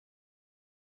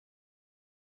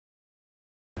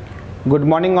Good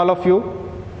morning all of you.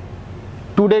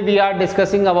 Today we are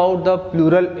discussing about the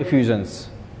pleural effusions.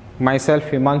 Myself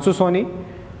Himanshu Soni,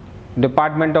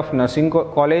 Department of Nursing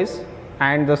College,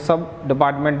 and the sub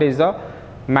department is the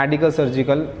Medical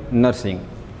Surgical Nursing.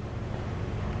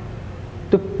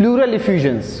 The pleural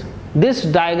effusions. This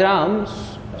diagram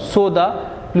show the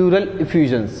pleural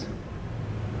effusions.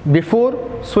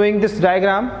 Before showing this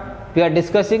diagram, we are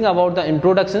discussing about the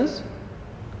introductions.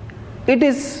 It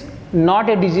is not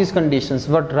a disease conditions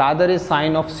but rather a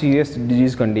sign of serious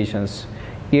disease conditions.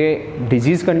 ये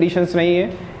disease conditions नहीं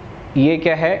है, ये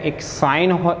क्या है, एक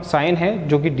sign है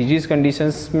जो कि डिजीज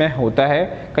कंडीशंस में होता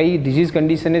है. कई डिजीज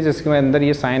कंडीशन है जिसके अंदर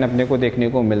ये साइन अपने को देखने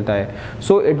को मिलता है.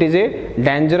 So it is a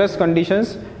dangerous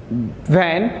conditions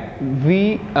when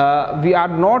we are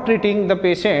not treating the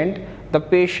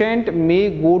patient may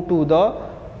go to the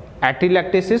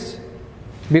एटिलेक्टेसिस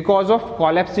because of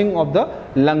collapsing of the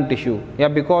lung tissue, yeah,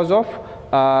 because of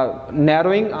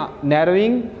narrowing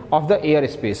of the air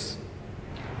space.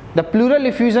 The pleural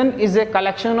effusion is a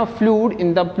collection of fluid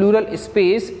in the pleural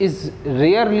space, is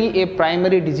rarely a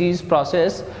primary disease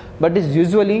process but is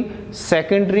usually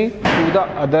secondary to the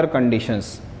other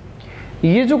conditions.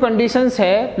 ये जो conditions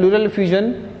है pleural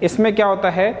effusion, इसमें क्या होता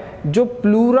है, जो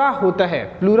pleura होता है,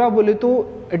 प्लूरा बोले तो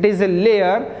it is a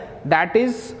layer that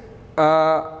is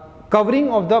covering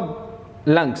of the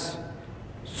lungs.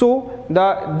 So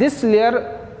this layer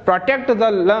protect the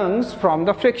lungs from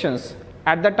the frictions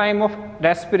at the time of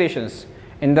respirations.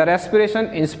 In the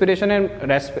inspiration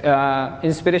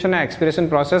and expiration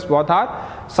process both are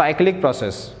cyclic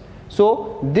process.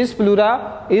 So this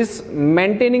pleura is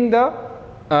maintaining the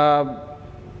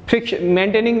friction,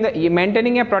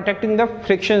 maintaining and protecting the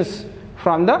frictions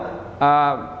from the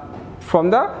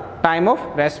time of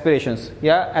respirations,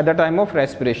 yeah, at the time of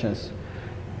respirations.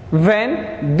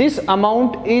 When this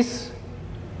amount is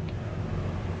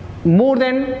more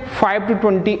than 5 to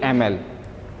 20 ml,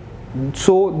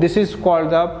 so this is called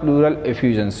the pleural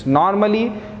effusions.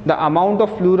 Normally the amount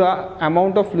of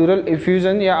pleural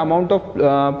effusion, yeah, amount of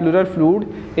pleural fluid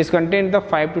is contained the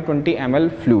 5 to 20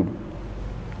 ml fluid.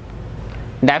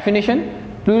 Definition: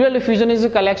 pleural effusion is a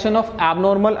collection of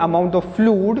abnormal amount of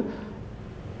fluid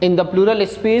in the pleural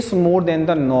space more than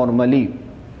the normally.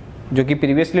 जो कि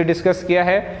previously discuss किया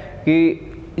है कि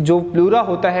जो pleura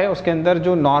होता है उसके अंदर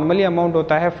जो नॉर्मली अमाउंट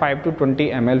होता है 5 to 20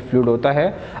 ml फ्लूइड होता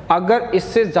है. अगर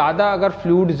इससे ज़्यादा अगर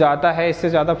फ्लूइड जाता है, इससे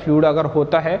ज़्यादा फ्लूइड अगर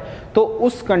होता है तो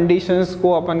उस कंडीशंस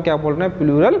को अपन क्या बोल रहे हैं,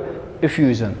 pleural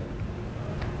effusion.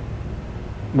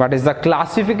 What is the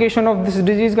classification of this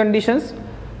disease conditions?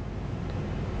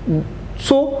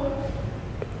 So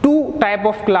two type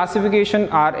of classification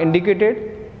are indicated,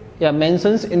 yeah,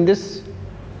 mentions in this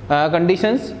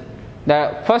conditions. The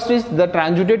first is the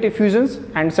transudate effusions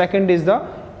and second is the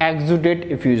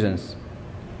exudate effusions.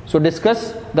 So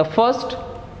discuss the first,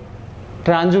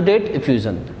 transudate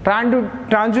effusion.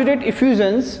 Transudate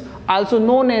effusions, also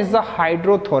known as the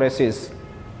hydrothoraces,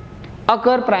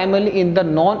 occur primarily in the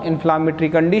non-inflammatory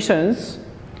conditions,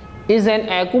 is an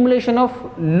accumulation of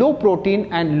low protein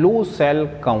and low cell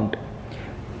count.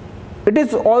 It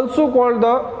is also called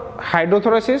the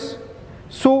hydrothoraces.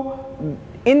 So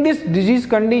in this disease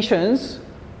conditions,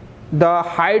 the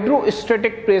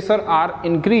hydrostatic pressure are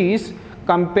increased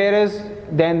compared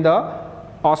than the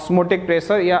osmotic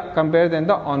pressure, yeah, compared than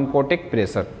the oncotic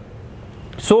pressure.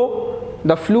 So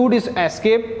the fluid is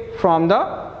escaped from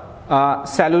the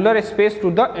cellular space to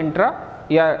the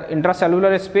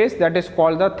intracellular space, that is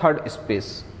called the third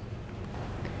space.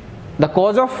 The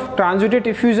cause of transudate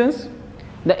effusions: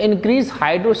 the increased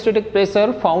hydrostatic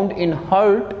pressure found in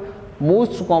heart,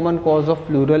 most common cause of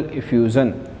pleural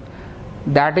effusion.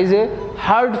 That is a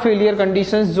heart failure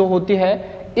conditions जो होती है,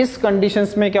 इस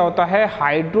conditions में क्या होता है,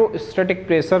 hydrostatic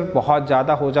pressure बहुत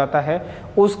ज़्यादा हो जाता है.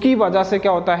 उसकी वजह से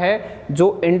क्या होता है,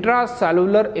 जो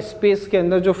इंट्रासेलुलर स्पेस के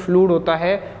अंदर जो फ्लूइड होता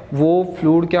है वो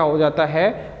फ्लूइड क्या हो जाता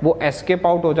है, वो एस्केप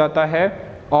आउट हो जाता है.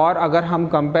 और अगर हम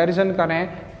कंपैरिजन करें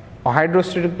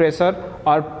हाइड्रोस्टेटिक प्रेशर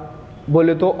और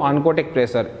बोले तो ऑनकोटिक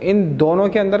प्रेशर, इन दोनों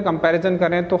के अंदर कंपैरिजन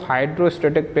करें तो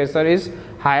hydrostatic pressure is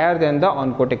higher than the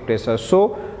oncotic pressure.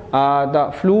 So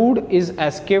the fluid is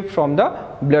escape from the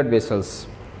blood vessels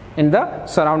in the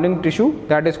surrounding tissue,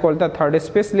 that is called the third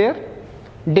space layer.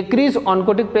 Decrease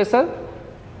oncotic pressure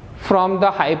from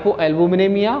the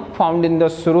हाइपोएल्बुमिनेमिया found in the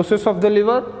cirrhosis of the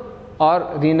liver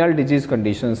और renal disease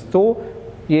conditions. तो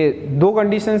ये दो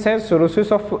conditions है,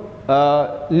 cirrhosis of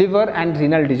liver and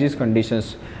renal disease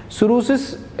conditions. Cirrhosis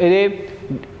is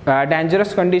a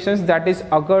dangerous conditions that is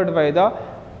occurred by the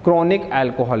chronic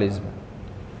alcoholism.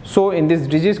 So in these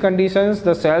disease conditions,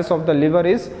 the cells of the liver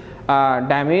is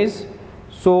damaged.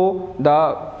 So the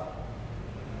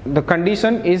the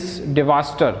condition is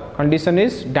disaster, condition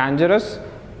is dangerous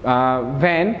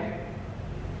when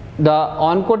the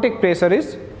oncotic pressure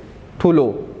is too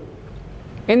low.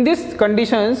 In these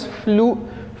conditions,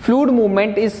 fluid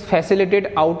movement is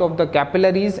facilitated out of the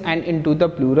capillaries and into the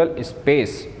pleural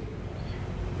space,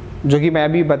 जो कि मैं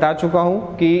अभी बता चुका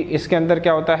हूँ कि इसके अंदर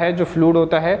क्या होता है, जो फ्लूइड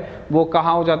होता है वो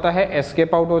कहाँ हो जाता है,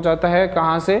 एस्केप आउट हो जाता है,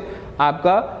 कहाँ से,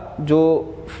 आपका जो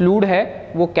फ्लूइड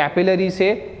है वो कैपिलरी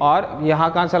से, और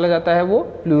यहाँ कहाँ चला जाता है, वो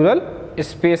प्लूरल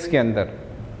स्पेस के अंदर,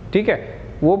 ठीक है,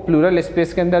 वो प्लूरल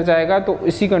स्पेस के अंदर जाएगा। तो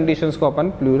इसी कंडीशंस को अपन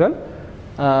प्लूरल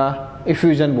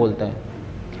इफ्यूजन बोलते हैं।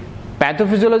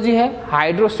 पैथोफिजियोलॉजी है,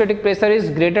 hydrostatic pressure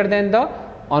is greater than the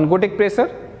oncotic pressure,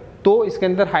 तो इसके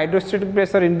अंदर हाइड्रोस्टैटिक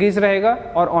प्रेशर इंक्रीज रहेगा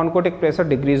और ऑनकोटिक प्रेशर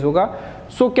डिक्रीज होगा।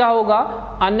 सो क्या होगा,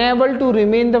 unable to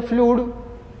remain the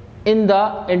fluid in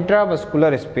the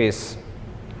intravascular space.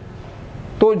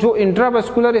 तो जो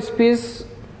इंट्रावस्कुलर स्पेस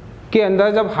के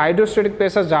अंदर जब हाइड्रोस्टैटिक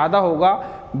प्रेशर ज़्यादा होगा,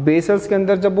 बेसल्स के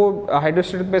अंदर जब वो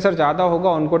हाइड्रोस्टैटिक प्रेशर ज़्यादा होगा,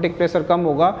 ऑनकोटिक प्रेशर कम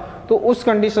होगा, तो उस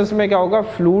कंडीशंस में क्या होगा,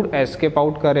 फ्लूइड एस्केप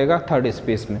आउट करेगा थर्ड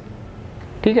स्पेस में,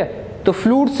 ठीक है। तो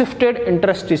fluid shifted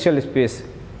interstitial space,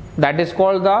 that is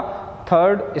called the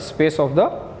third space of the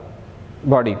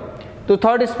body. तो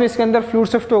थर्ड स्पेस के अंदर फ्लूइड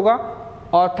शिफ्ट होगा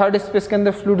और थर्ड स्पेस के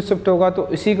अंदर फ्लूइड शिफ्ट होगा, तो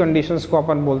इसी कंडीशंस को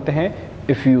अपन बोलते हैं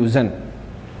effusion.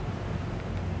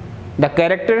 The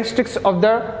characteristics of the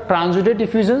transudate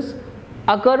इफ्यूजन्स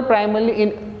occur primarily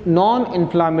in non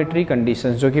inflammatory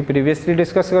conditions, जो कि प्रीवियसली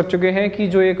डिस्कस कर चुके हैं कि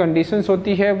जो ये कंडीशंस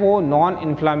होती है वो नॉन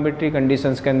इन्फ्लामेटरी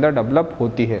कंडीशंस के अंदर डेवलप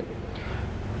होती है।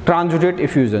 Transudate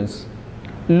इफ्यूजन्स,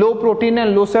 low protein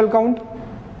and low cell count,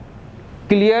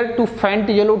 clear to फेंट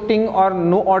येलो टिंग और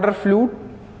no order fluid,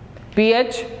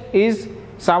 pH is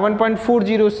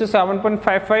 7.40 से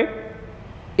 7.55,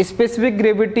 specific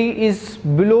gravity is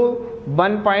below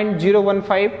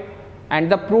 1.015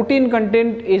 and the protein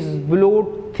content is below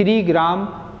 3 gram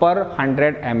per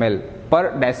 100 ml per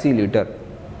deciliter.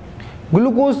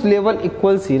 Glucose level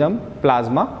equals serum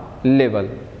plasma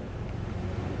level.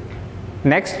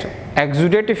 Next,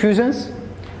 exudate effusions.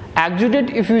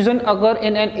 Exudate effusion occur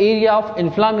in an area of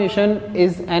inflammation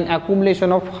is an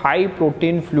accumulation of high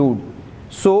protein fluid.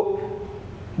 So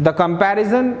the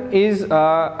comparison is,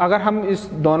 अगर हम इस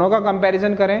दोनों का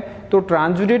comparison करें तो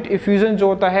transudate effusion जो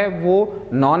होता है वो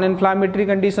नॉन इन्फ्लामेटरी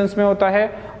कंडीशंस में होता है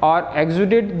और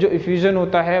एक्सुडेट जो इफ्यूजन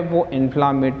होता है वो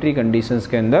इन्फ्लामेटरी कंडीशंस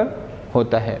के अंदर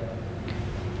होता है।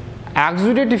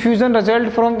 Exudate effusion result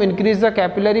from increase the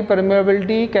capillary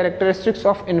permeability characteristics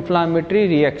of inflammatory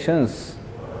reactions.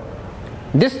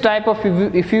 This type of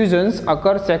इफ्यूजन्स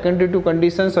occur secondary to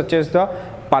conditions such as the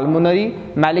pulmonary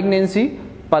malignancy,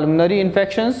 pulmonary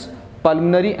infections,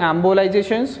 pulmonary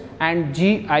embolizations and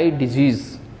GI disease,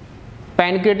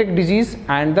 pancreatic disease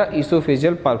and the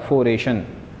esophageal perforation.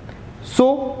 So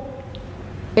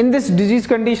in this disease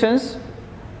conditions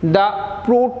the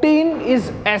protein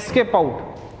is escape out,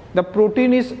 the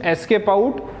protein is escape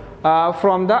out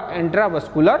from the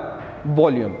intravascular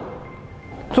volume.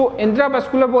 So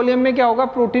intravascular volume में क्या होगा,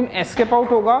 protein escape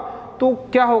out होगा, तो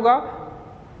क्या होगा,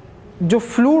 जो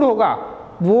fluid होगा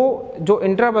वो जो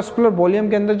इंट्रावस्कुलर वॉल्यूम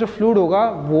के अंदर जो फ्लूइड होगा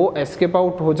वो एस्केप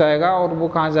आउट हो जाएगा और वो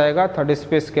कहाँ जाएगा, थर्ड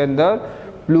स्पेस के अंदर,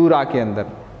 प्लूरा के अंदर।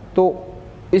 तो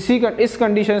इस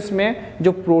कंडीशंस में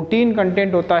जो प्रोटीन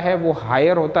कंटेंट होता है वो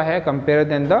हायर होता है compare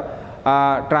then the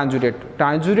transudate.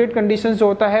 Transudate conditions जो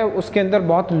होता है उसके अंदर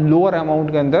बहुत लोअर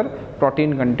अमाउंट के अंदर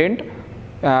प्रोटीन कंटेंट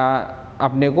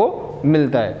अपने को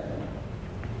मिलता है।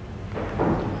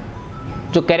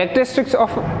 जो characteristics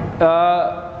of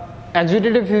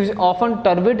exudative is often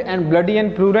turbid and bloody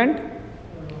and purulent.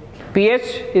 pH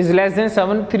is less than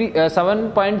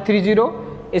 7.30.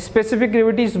 Specific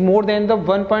gravity is more than the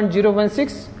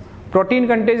 1.016. Protein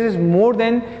content is more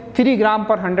than 3 gram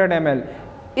per 100 ml.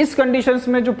 इस conditions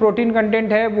में जो protein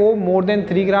content है वो more than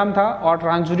 3 ग्राम था और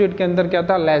transudate के अंदर क्या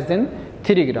था, less than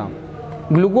 3 gram.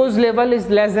 Glucose level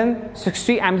is less than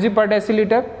 60 mg per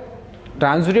deciliter.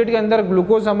 Transudate के अंदर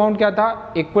ग्लूकोज अमाउंट क्या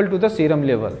था, equal to the serum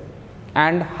level,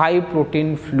 and high protein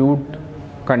fluid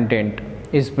content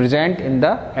is present in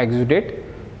the exudate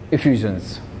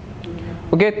effusions.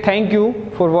 Okay, thank you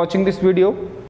for watching this video.